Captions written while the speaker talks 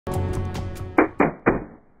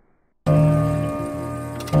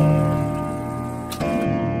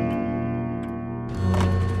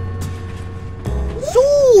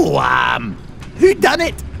who done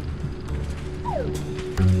it?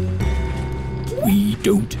 We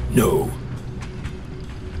don't know.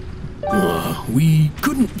 We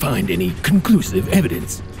couldn't find any conclusive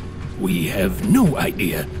evidence. We have no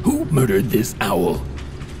idea who murdered this owl.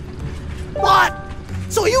 What?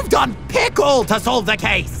 So you've done pickle to solve the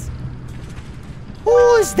case?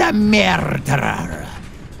 Who's the murderer?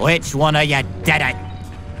 Which one of you did it?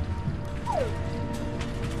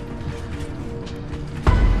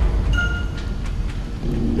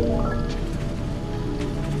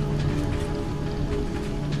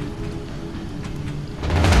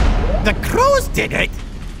 The crows did it?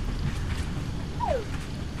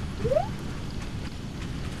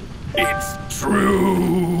 It's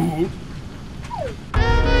true.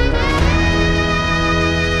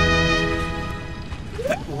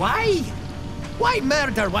 But why? Why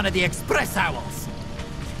murder one of the express owls?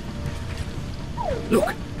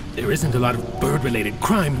 Look, there isn't a lot of bird-related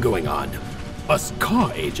crime going on. Us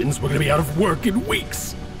car agents were gonna be out of work in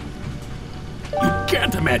weeks. You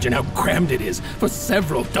can't imagine how crammed it is for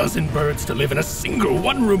several dozen birds to live in a single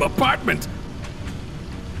one-room apartment.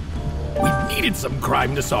 We needed some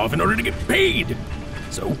crime to solve in order to get paid.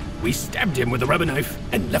 So we stabbed him with a rubber knife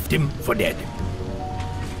and left him for dead.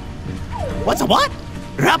 What's a what?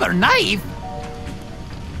 Rubber knife?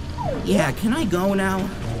 Yeah, can I go now?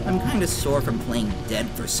 I'm kinda sore from playing dead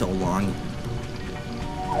for so long.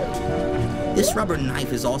 This rubber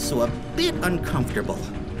knife is also a bit uncomfortable.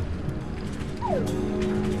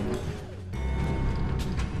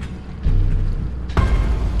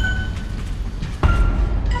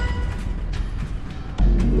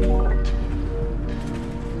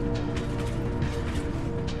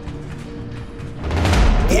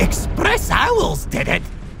 The express owls did it!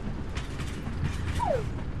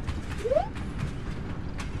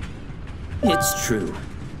 It's true.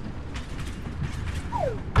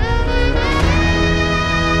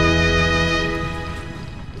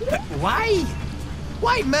 But why?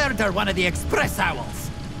 Why murder one of the express owls?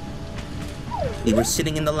 We were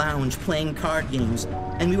sitting in the lounge playing card games,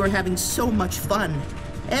 and we were having so much fun.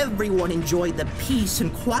 Everyone enjoyed the peace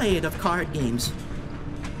and quiet of card games.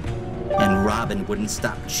 And Robin wouldn't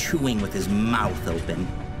stop chewing with his mouth open.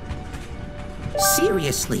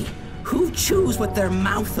 Seriously, who chews with their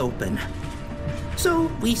mouth open?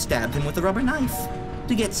 So we stabbed him with a rubber knife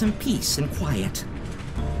to get some peace and quiet.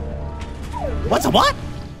 What's a what?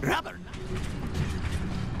 Rubber knife?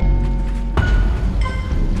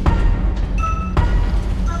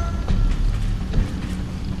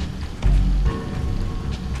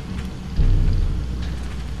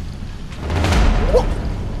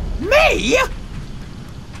 Me?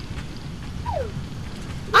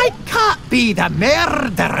 I can't be the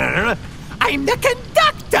murderer. I'm the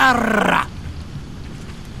conductor.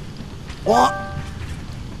 What?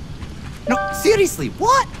 No, seriously,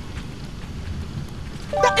 what?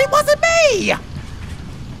 No, it wasn't me!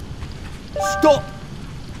 Stop!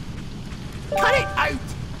 Cut it out!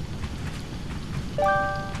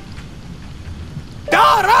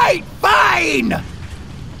 Alright, fine!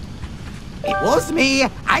 It was me.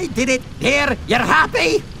 I did it. There, you're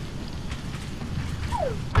happy?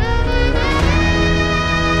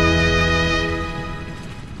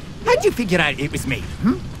 How'd you figure out it was me,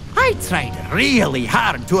 I tried really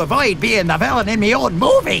hard to avoid being the villain in my own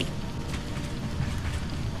movie.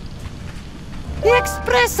 The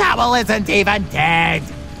express owl isn't even dead.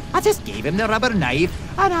 I just gave him the rubber knife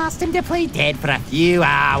and asked him to play dead for a few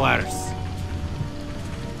hours.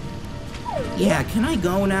 Yeah, can I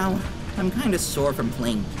go now? I'm kinda sore from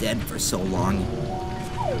playing dead for so long.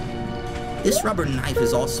 This rubber knife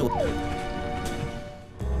is also...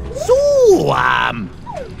 So,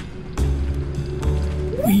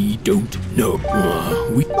 We don't know.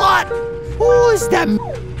 What? Who's the...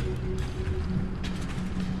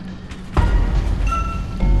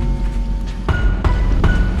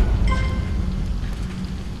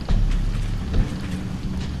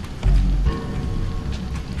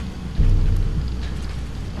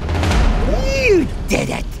 You did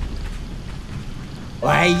it!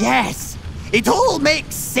 Why, yes. It all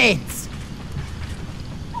makes sense.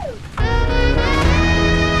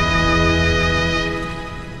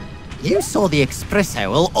 You saw the express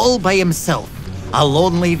owl all by himself, a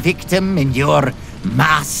lonely victim in your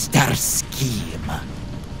master scheme.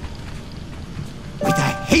 With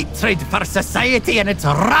a hatred for society and its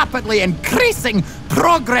rapidly increasing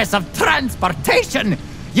progress of transportation,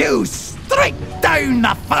 you strike down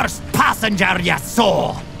the first passenger you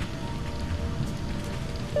saw.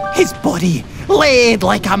 His body laid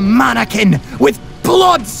like a mannequin, with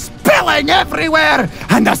blood spilling everywhere,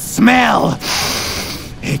 and the smell...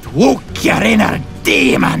 It woke your inner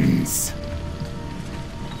demon!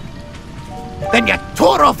 Then you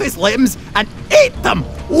tore off his limbs and ate them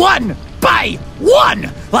one by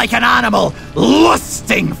one, like an animal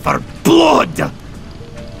lusting for blood.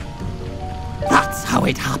 That's how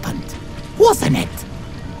it happened, wasn't it?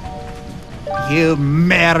 You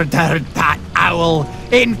murdered that owl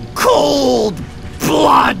in cold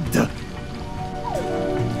blood!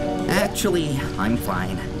 Actually, I'm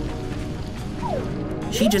fine.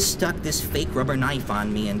 She just stuck this fake rubber knife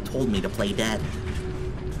on me and told me to play dead.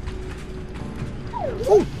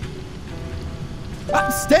 Ooh.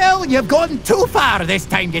 But still, you've gone too far this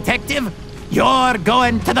time, Detective. You're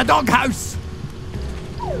going to the doghouse.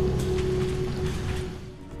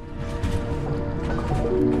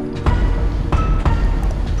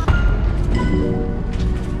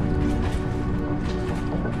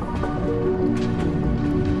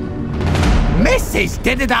 Mrs.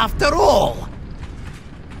 did it after all.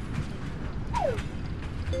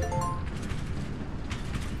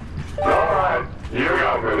 Alright, you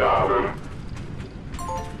got me, darling.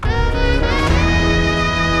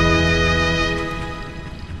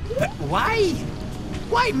 But why?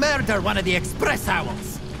 Why murder one of the express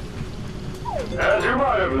owls? As you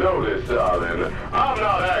might have noticed, darling, I'm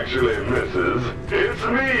not actually Mrs. It's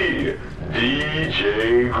me,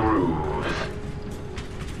 DJ Grooves.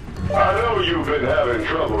 I know you've been having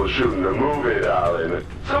trouble shooting a movie, darling,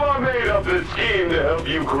 so I made up this scheme to help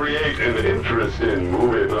you create an interesting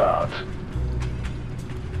movie plot.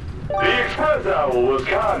 The express owl was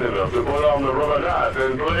kind enough to put on the rubber knife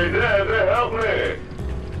and play dead to help me.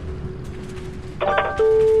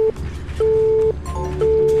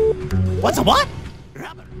 What's a what?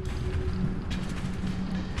 Rubber.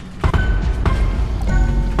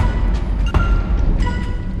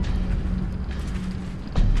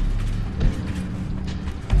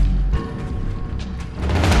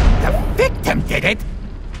 The victim did it?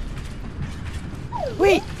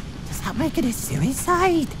 Wait, does that make it a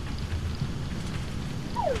suicide?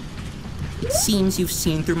 It seems you've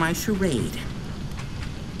seen through my charade.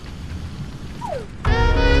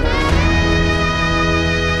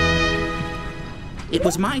 It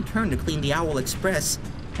was my turn to clean the Owl Express,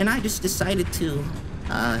 and I just decided to,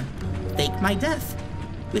 fake my death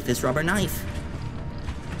with this rubber knife.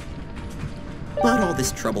 But all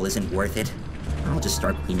this trouble isn't worth it. I'll just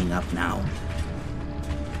start cleaning up now.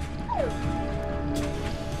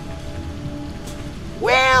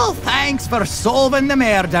 Well, thanks for solving the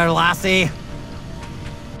murder, lassie.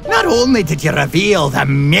 Not only did you reveal the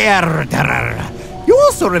murderer, you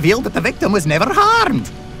also revealed that the victim was never harmed.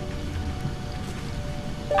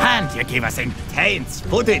 And you gave us intense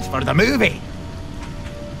footage for the movie.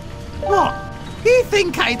 What? You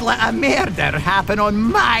think I'd let a murder happen on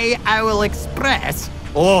my Owl Express?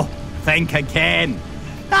 Oh, think again.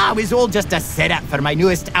 That was all just a setup for my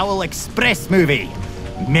newest Owl Express movie.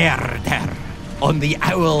 Murder on the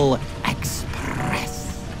Owl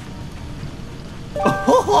Express.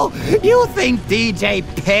 Oh, you think DJ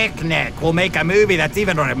Picnic will make a movie that's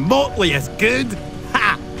even remotely as good?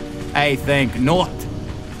 Ha! I think not.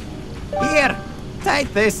 Here,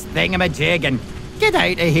 take this thingamajig and get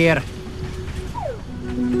out of here.